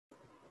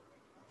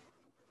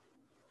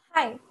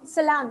Hi,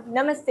 Salam,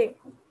 Namaste.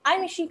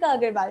 I'm Ishika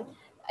Agarwal,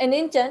 an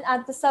intern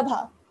at the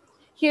Sabha.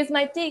 Here's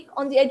my take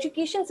on the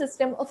education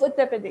system of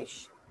Uttar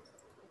Pradesh.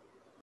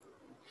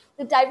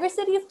 The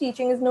diversity of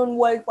teaching is known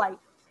worldwide.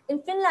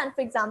 In Finland,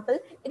 for example,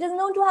 it is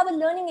known to have a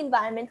learning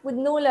environment with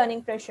no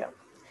learning pressure.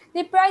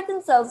 They pride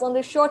themselves on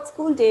their short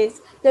school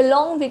days, their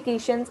long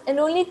vacations, and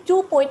only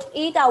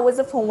 2.8 hours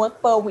of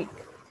homework per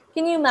week.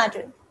 Can you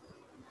imagine?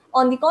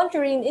 On the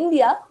contrary, in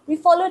India, we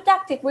follow a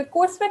tactic where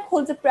coursework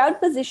holds a proud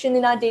position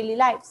in our daily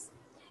lives.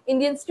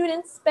 Indian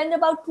students spend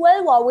about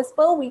 12 hours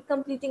per week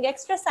completing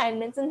extra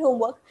assignments and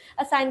homework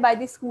assigned by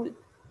the school.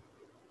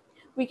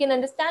 We can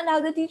understand how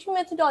the teaching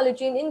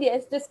methodology in India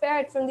is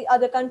disparate from the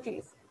other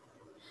countries.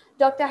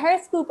 Dr.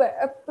 Harris Cooper,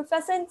 a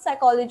professor in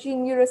psychology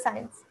and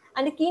neuroscience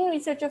and a keen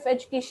researcher of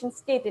education,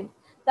 stated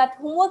that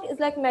homework is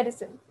like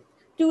medicine.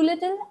 Too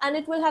little and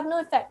it will have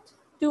no effect.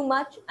 Too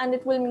much and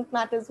it will make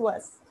matters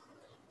worse.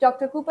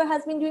 Dr. Cooper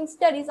has been doing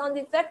studies on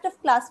the effect of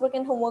classwork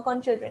and homework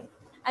on children,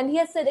 and he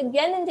has said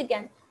again and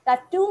again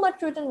that too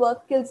much written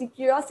work kills the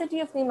curiosity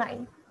of the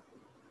mind.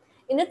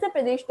 In Uttar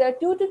Pradesh, there are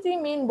 2 to 3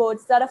 main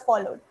boards that are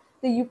followed: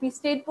 the UP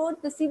State Board,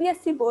 the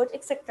CBSE Board,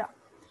 etc.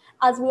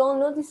 As we all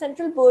know, the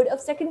Central Board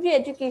of Secondary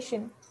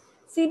Education,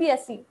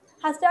 CBSE,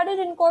 has started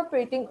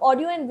incorporating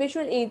audio and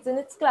visual aids in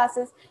its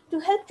classes to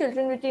help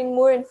children retain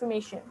more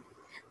information.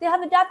 They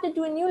have adapted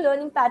to a new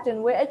learning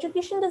pattern where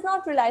education does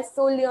not rely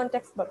solely on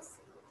textbooks.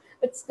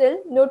 But still,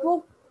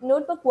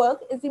 notebook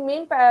work is the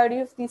main priority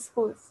of these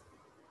schools.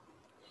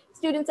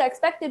 Students are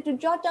expected to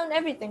jot down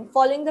everything,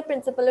 following the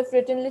principle of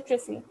written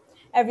literacy.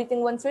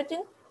 Everything once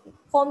written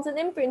forms an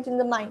imprint in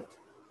the mind.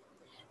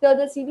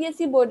 The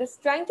CBSE board is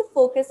trying to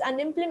focus and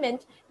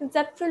implement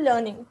conceptual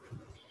learning.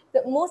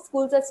 Most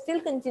schools are still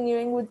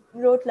continuing with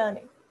rote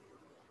learning.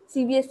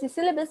 CBSE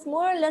syllabus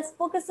more or less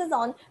focuses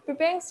on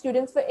preparing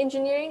students for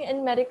engineering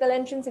and medical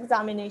entrance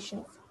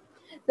examinations.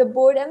 The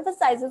board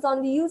emphasizes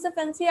on the use of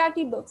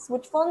NCERT books,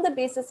 which form the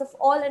basis of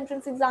all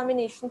entrance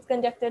examinations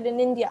conducted in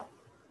India.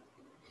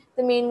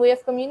 The main way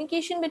of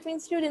communication between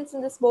students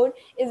in this board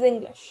is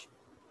English.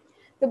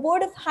 The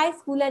Board of High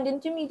School and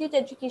Intermediate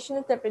Education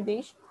in Uttar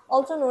Pradesh,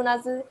 also known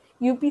as the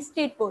UP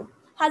State Board,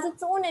 has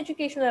its own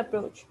educational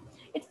approach.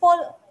 It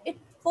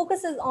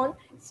focuses on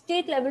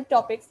state-level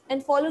topics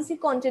and follows the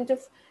content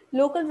of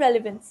local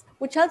relevance,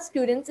 which helps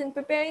students in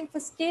preparing for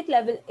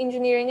state-level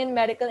engineering and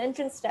medical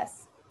entrance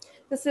tests.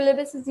 The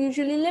syllabus is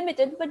usually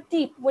limited but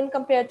deep when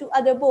compared to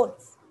other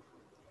boards.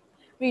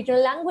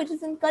 Regional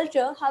languages and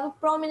culture have a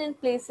prominent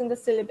place in the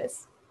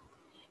syllabus.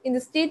 In the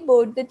state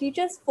board, the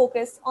teachers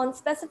focus on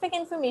specific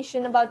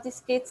information about the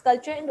state's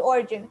culture and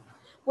origin,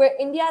 where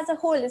India as a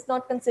whole is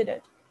not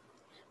considered.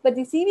 But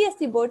the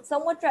CBSE board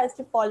somewhat tries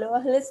to follow a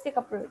holistic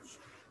approach.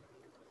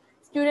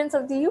 Students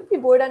of the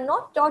UP board are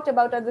not taught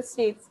about other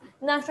states,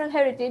 national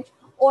heritage,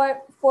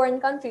 or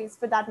foreign countries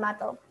for that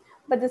matter.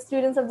 But the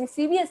students of the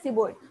CBSE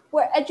board, who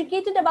are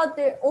educated about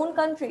their own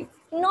country,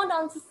 do not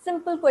answer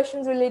simple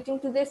questions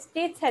relating to their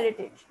state's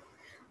heritage.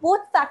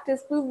 Both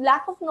factors prove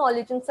lack of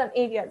knowledge in some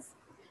areas.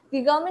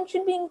 The government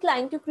should be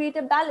inclined to create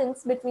a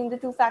balance between the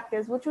two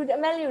factors, which would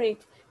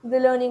ameliorate the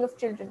learning of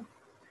children.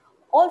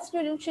 All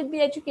students should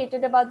be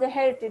educated about their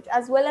heritage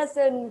as well as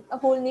the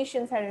whole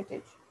nation's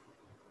heritage.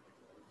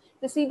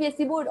 The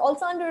CBSE board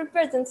also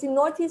underrepresents the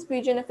northeast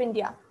region of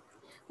India.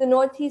 The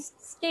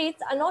northeast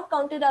states are not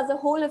counted as a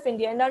whole of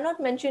India and are not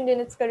mentioned in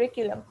its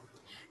curriculum.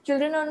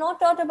 Children are not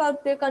taught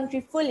about their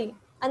country fully,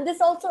 and this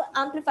also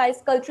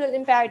amplifies cultural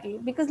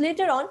imperative because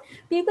later on,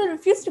 people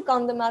refuse to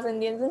count them as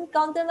Indians and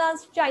count them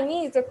as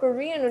Chinese or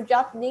Korean or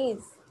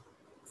Japanese,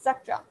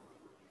 etc.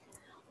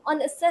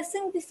 On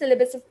assessing the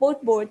syllabus of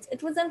both boards,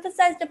 it was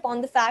emphasized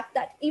upon the fact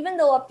that even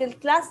though up till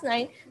class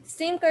 9, the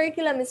same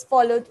curriculum is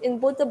followed in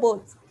both the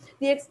boards,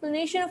 the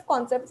explanation of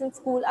concepts in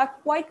school are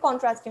quite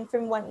contrasting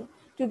from one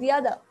to the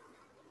other.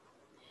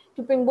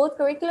 To bring both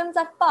curriculums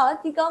at par,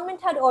 the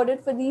government had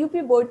ordered for the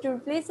UP board to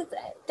replace its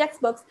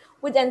textbooks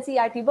with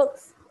NCERT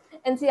books.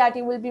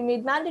 NCERT will be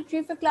made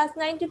mandatory for class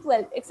 9 to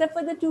 12, except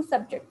for the two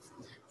subjects,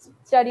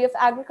 study of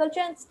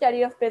agriculture and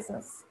study of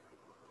business.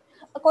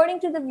 According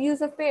to the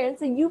views of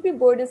parents, the UP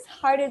board is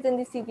harder than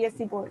the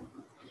CBSE board.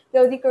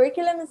 Though the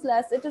curriculum is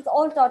less, it is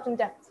all taught in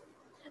depth.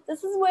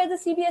 This is where the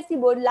CBSE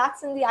board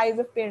lacks in the eyes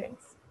of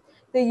parents.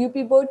 The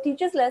UP board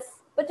teaches less,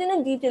 but in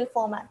a detailed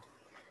format.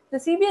 The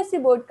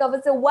CBSE board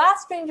covers a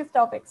vast range of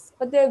topics,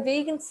 but they are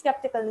vague and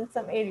skeptical in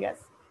some areas.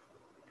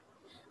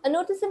 A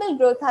noticeable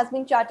growth has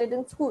been charted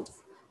in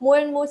schools. More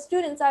and more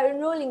students are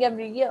enrolling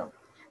every year,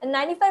 and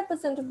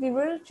 95% of the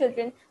rural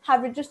children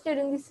have registered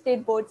in the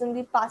state boards in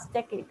the past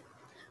decade.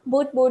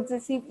 Both boards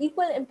receive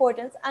equal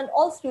importance, and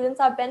all students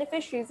are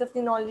beneficiaries of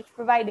the knowledge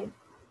provided.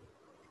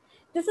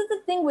 This is the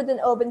thing with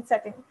an urban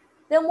setting.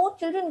 There are more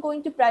children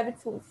going to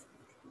private schools.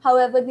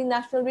 However, the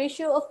national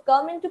ratio of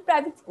government to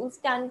private schools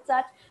stands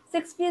at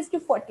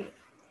 60:40.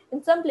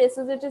 In some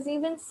places, it is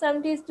even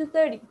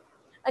 70:30.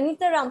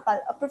 Anita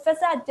Rampal, a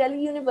professor at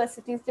Delhi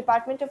University's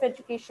Department of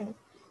Education,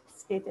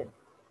 stated.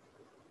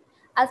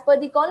 As per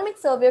the Economic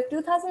Survey of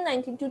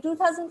 2019 to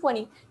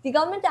 2020, the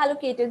government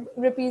allocated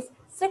rupees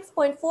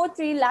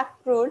 6.43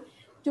 lakh crore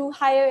to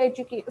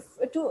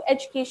to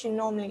education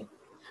normally.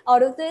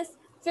 Out of this,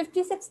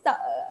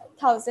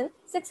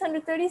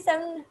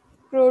 56,637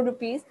 crore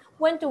rupees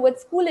went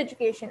towards school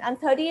education and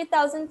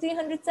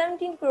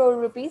 38,317 crore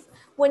rupees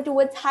went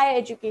towards higher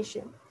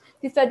education.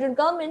 The federal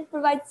government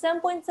provides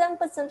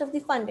 7.7% of the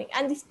funding,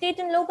 and the state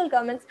and local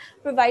governments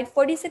provide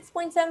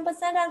 46.7%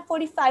 and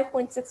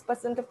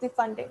 45.6% of the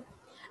funding.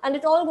 And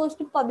it all goes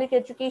to public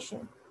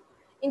education.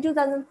 In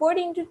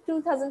 2014 to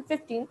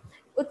 2015,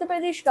 Uttar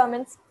Pradesh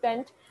government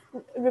spent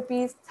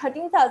rupees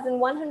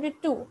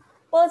 13,102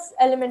 per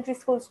elementary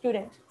school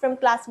student from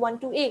class 1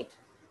 to 8.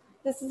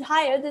 This is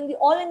higher than the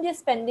all India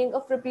spending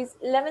of rupees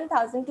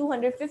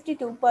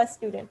 11,252 per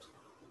student.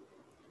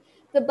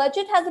 The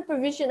budget has a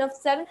provision of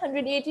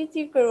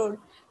 783 crore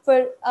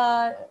for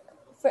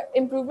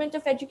improvement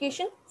of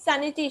education,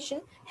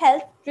 sanitation,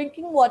 health,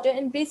 drinking water,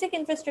 and basic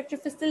infrastructure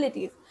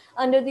facilities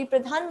under the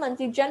Pradhan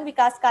Mantri Jan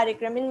Vikas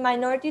Karyakram in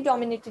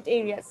minority-dominated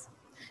areas.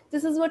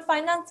 This is what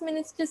Finance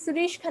Minister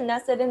Suresh Khanna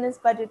said in his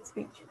budget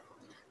speech.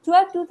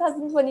 Throughout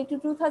 2020 to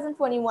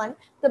 2021,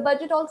 the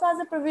budget also has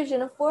a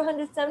provision of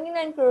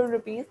 479 crore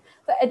rupees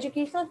for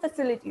educational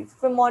facilities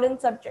for modern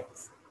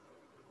subjects.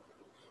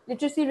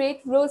 Literacy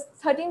rate rose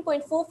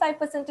 13.45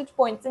 percentage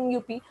points in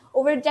UP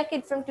over a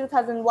decade from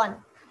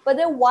 2001, but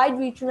there are wide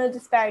regional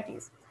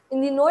disparities. In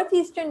the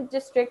northeastern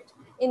district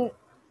in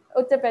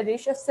Uttar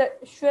Pradesh of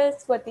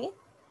Shreswati,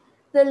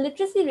 the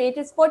literacy rate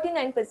is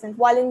 49%,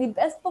 while in the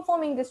best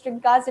performing district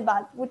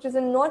Ghaziabad, which is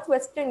in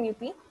northwestern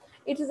UP,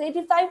 it is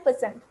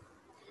 85%.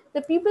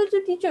 The pupil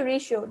to teacher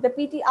ratio, the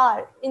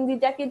PTR, in the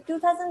decade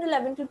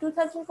 2011 to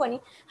 2020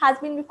 has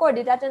been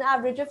recorded at an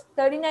average of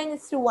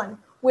 39:1,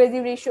 where the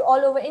ratio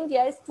all over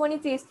India is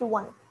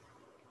 23:1.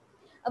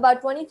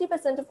 About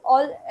 23% of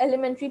all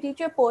elementary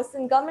teacher posts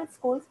in government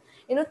schools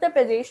in Uttar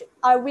Pradesh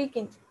are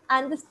vacant,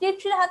 and the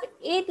state should have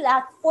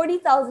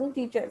 8,40,000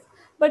 teachers,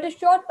 but is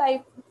short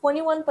by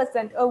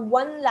 21% or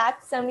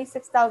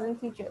 1,76,000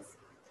 teachers.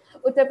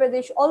 Uttar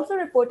Pradesh also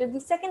reported the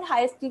second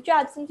highest teacher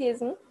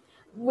absenteeism,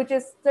 which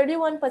is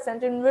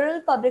 31% in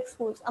rural public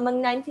schools among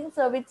 19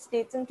 surveyed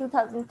states in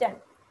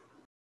 2010.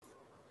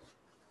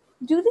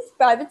 Do these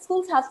private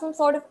schools have some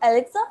sort of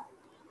Alexa?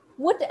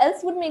 What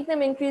else would make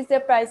them increase their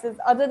prices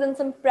other than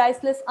some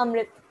priceless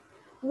Amrit?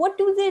 What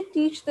do they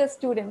teach their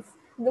students,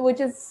 which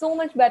is so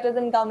much better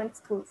than government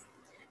schools?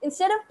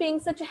 Instead of paying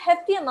such a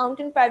hefty amount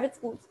in private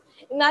schools,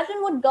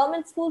 imagine what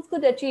government schools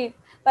could achieve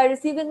by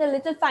receiving a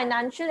little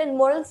financial and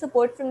moral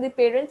support from the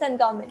parents and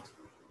government.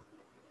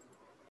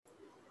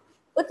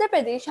 Uttar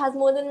Pradesh has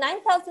more than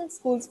 9,000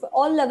 schools for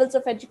all levels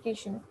of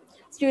education.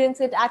 Students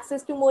get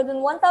access to more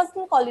than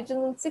 1,000 colleges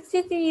and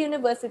 63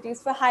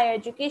 universities for higher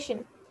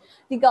education.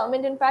 The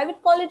government and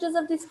private colleges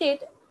of the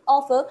state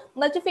offer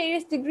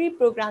multifarious degree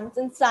programs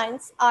in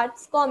science,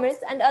 arts, commerce,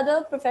 and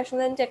other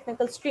professional and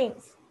technical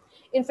streams.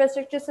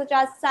 Infrastructure such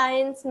as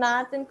science,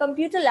 math, and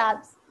computer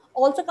labs,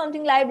 also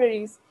counting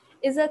libraries,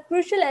 is a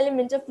crucial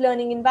element of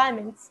learning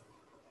environments.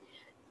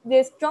 There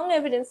is strong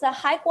evidence that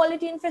high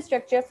quality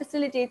infrastructure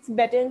facilitates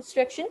better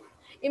instruction,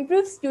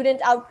 improves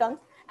student outcomes,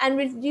 and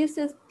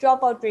reduces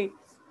dropout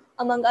rates,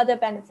 among other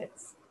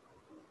benefits.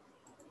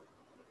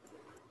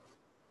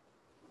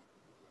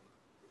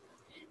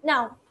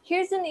 Now,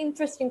 here's an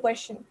interesting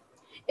question.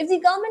 If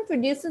the government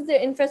reduces their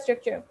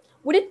infrastructure,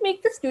 would it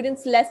make the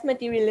students less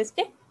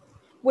materialistic?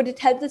 Would it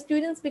help the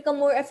students become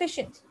more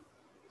efficient?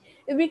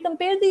 If we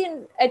compare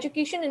the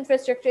education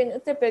infrastructure in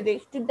Uttar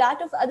Pradesh to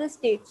that of other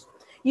states,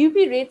 UP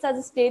rates as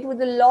a state with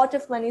a lot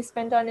of money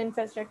spent on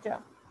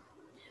infrastructure.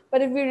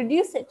 But if we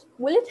reduce it,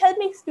 will it help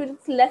make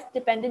students less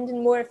dependent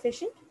and more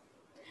efficient?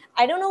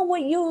 I don't know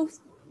what you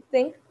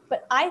think,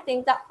 but I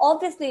think that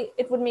obviously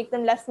it would make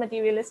them less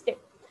materialistic.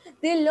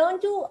 They learn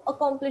to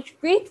accomplish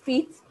great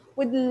feats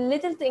with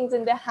little things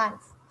in their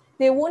hands.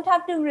 They won't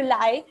have to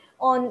rely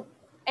on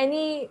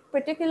any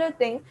particular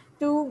thing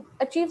to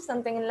achieve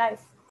something in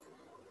life.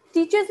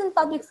 Teachers in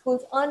public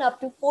schools earn up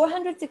to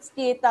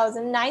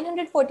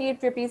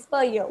 468,948 rupees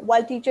per year,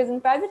 while teachers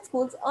in private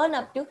schools earn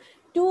up to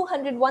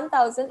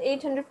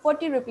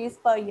 201,840 rupees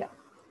per year.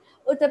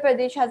 Uttar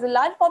Pradesh has a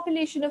large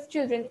population of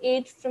children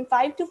aged from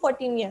 5 to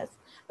 14 years,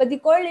 but the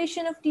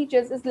correlation of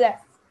teachers is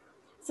less.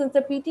 Since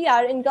the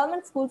PTR in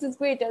government schools is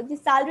greater, the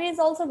salary is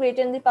also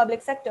greater in the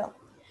public sector.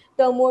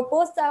 The more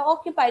posts are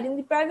occupied in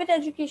the private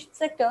education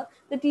sector,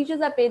 the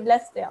teachers are paid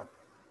less there.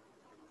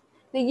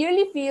 The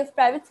yearly fee of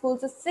private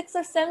schools is 6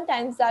 or 7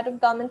 times that of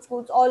government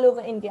schools all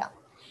over India.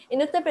 In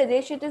Uttar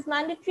Pradesh, it is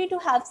mandatory to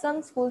have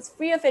some schools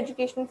free of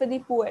education for the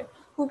poor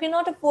who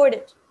cannot afford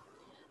it.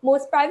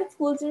 Most private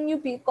schools in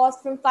UP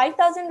cost from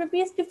 5,000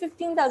 rupees to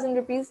 15,000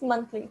 rupees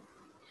monthly.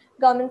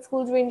 Government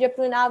schools range up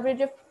to an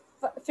average of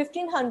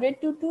 1,500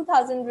 to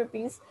 2,000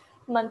 rupees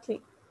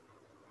monthly.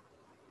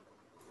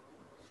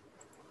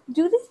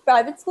 Do these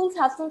private schools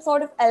have some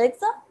sort of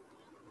Alexa?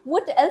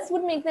 What else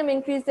would make them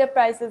increase their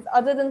prices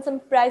other than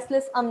some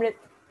priceless Amrit?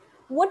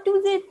 What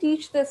do they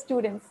teach their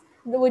students,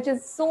 which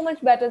is so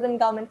much better than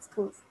government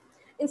schools?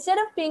 Instead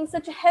of paying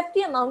such a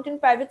hefty amount in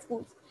private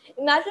schools,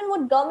 imagine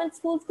what government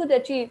schools could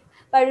achieve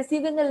by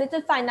receiving a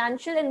little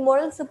financial and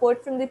moral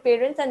support from the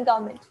parents and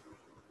government.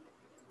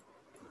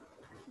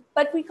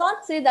 But we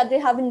can't say that they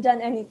haven't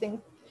done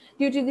anything.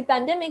 Due to the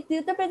pandemic,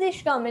 the Uttar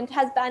Pradesh government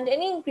has banned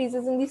any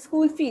increases in the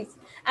school fees,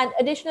 and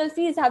additional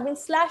fees have been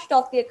slashed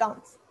off the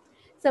accounts.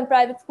 Some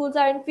private schools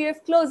are in fear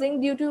of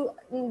closing due to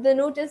the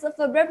notice of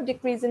abrupt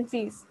decrease in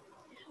fees,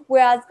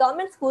 whereas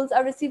government schools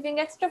are receiving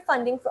extra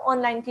funding for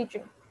online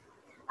teaching.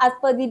 As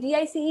per the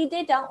DICE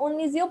data,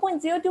 only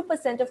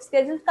 0.02% of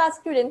scheduled caste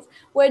students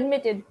were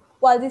admitted,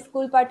 while the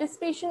school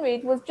participation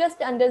rate was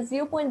just under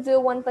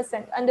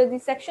 0.01% under the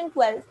Section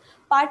 12,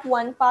 Part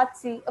 1, Part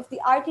C of the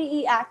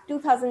RTE Act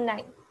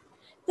 2009.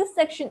 This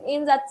section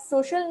aims at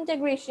social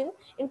integration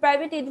in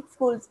private aided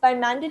schools by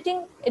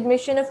mandating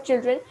admission of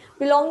children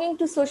belonging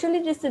to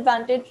socially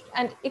disadvantaged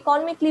and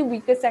economically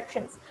weaker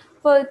sections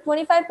for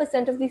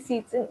 25% of the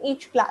seats in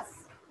each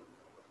class.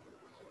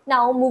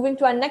 Now, moving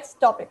to our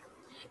next topic.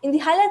 In the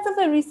highlights of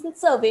a recent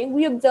survey,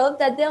 we observed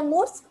that there are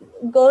more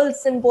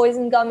girls than boys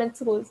in government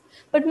schools,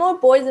 but more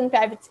boys in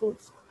private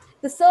schools.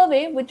 The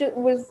survey, which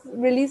was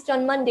released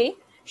on Monday,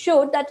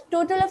 showed that a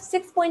total of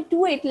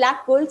 6.28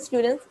 lakh girl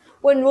students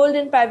were enrolled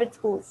in private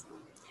schools.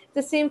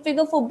 The same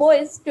figure for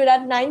boys stood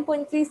at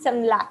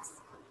 9.37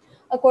 lakhs.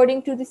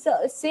 According to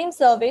the same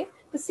survey,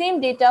 the same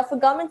data for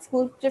government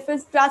schools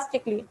differs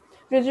drastically,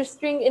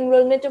 registering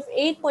enrollment of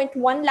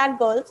 8.1 lakh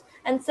girls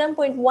and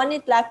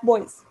 7.18 lakh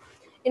boys.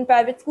 In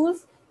private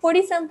schools,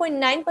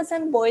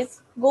 47.9%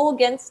 boys go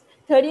against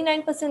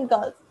 39%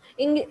 girls,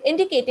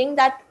 indicating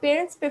that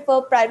parents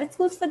prefer private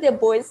schools for their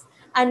boys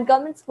and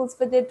government schools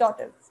for their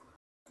daughters.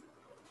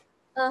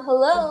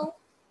 Hello?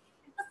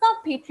 Is this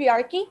not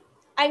patriarchy?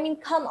 I mean,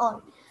 come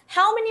on.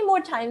 How many more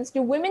times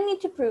do women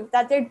need to prove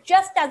that they're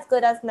just as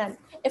good as men,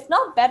 if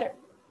not better?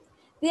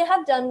 They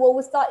have done what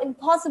was thought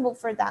impossible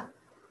for them,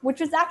 which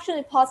was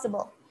actually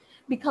possible.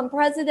 Become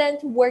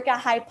president, work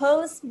at high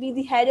posts, be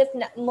the head of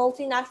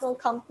multinational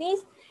companies,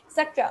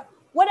 etc.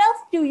 What else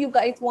do you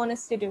guys want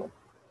us to do?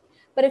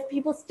 But if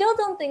people still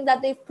don't think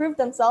that they've proved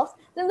themselves,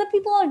 then the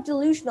people are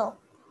delusional.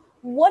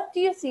 What do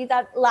you see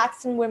that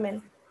lacks in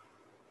women?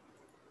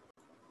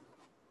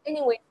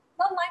 Anyway, it's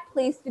not my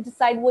place to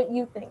decide what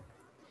you think.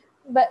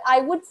 But I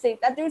would say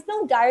that there is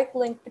no direct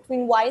link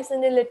between wise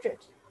and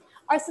illiterate.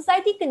 Our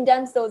society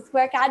condemns those who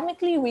are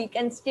academically weak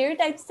and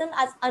stereotypes them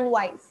as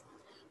unwise.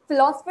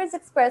 Philosophers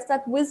express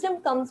that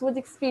wisdom comes with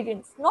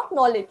experience, not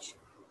knowledge.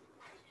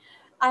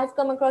 I have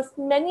come across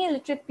many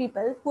illiterate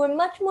people who are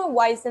much more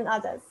wise than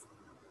others.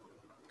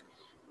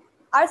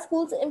 Our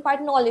schools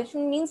impart knowledge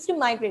and means to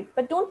migrate,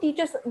 but don't teach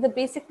us the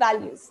basic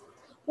values.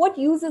 What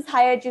use is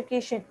higher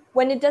education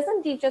when it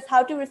doesn't teach us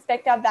how to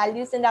respect our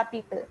values and our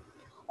people?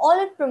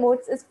 All it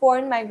promotes is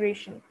foreign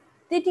migration.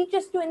 They teach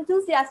us to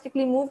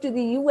enthusiastically move to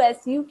the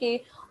US,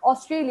 UK,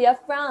 Australia,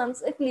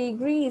 France, Italy,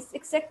 Greece,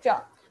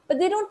 etc. But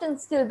they don't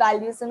instill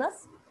values in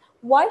us.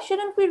 Why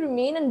shouldn't we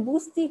remain and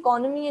boost the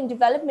economy and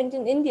development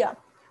in India?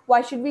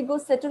 Why should we go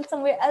settle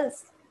somewhere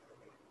else?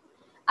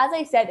 As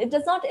I said, it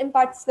does not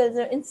impart skills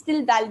or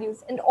instill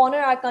values and honor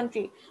our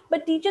country,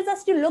 but teaches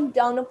us to look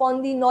down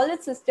upon the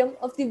knowledge system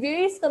of the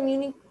various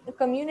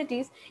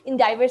communities in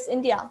diverse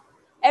India.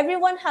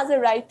 Everyone has a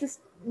right to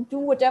do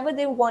whatever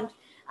they want,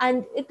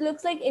 and it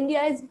looks like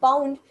India is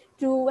bound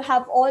to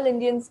have all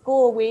Indians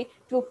go away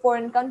to a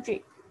foreign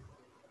country.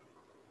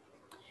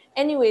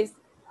 Anyways,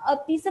 a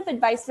piece of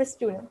advice for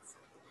students.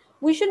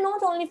 We should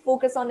not only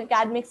focus on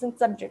academics and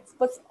subjects,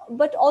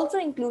 but also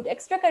include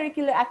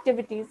extracurricular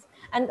activities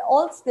and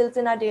all skills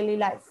in our daily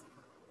life.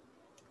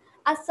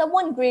 As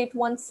someone great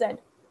once said,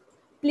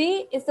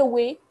 play is the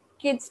way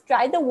kids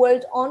try the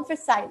world on for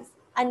size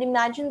and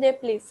imagine their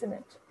place in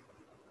it.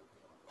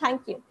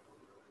 Thank you.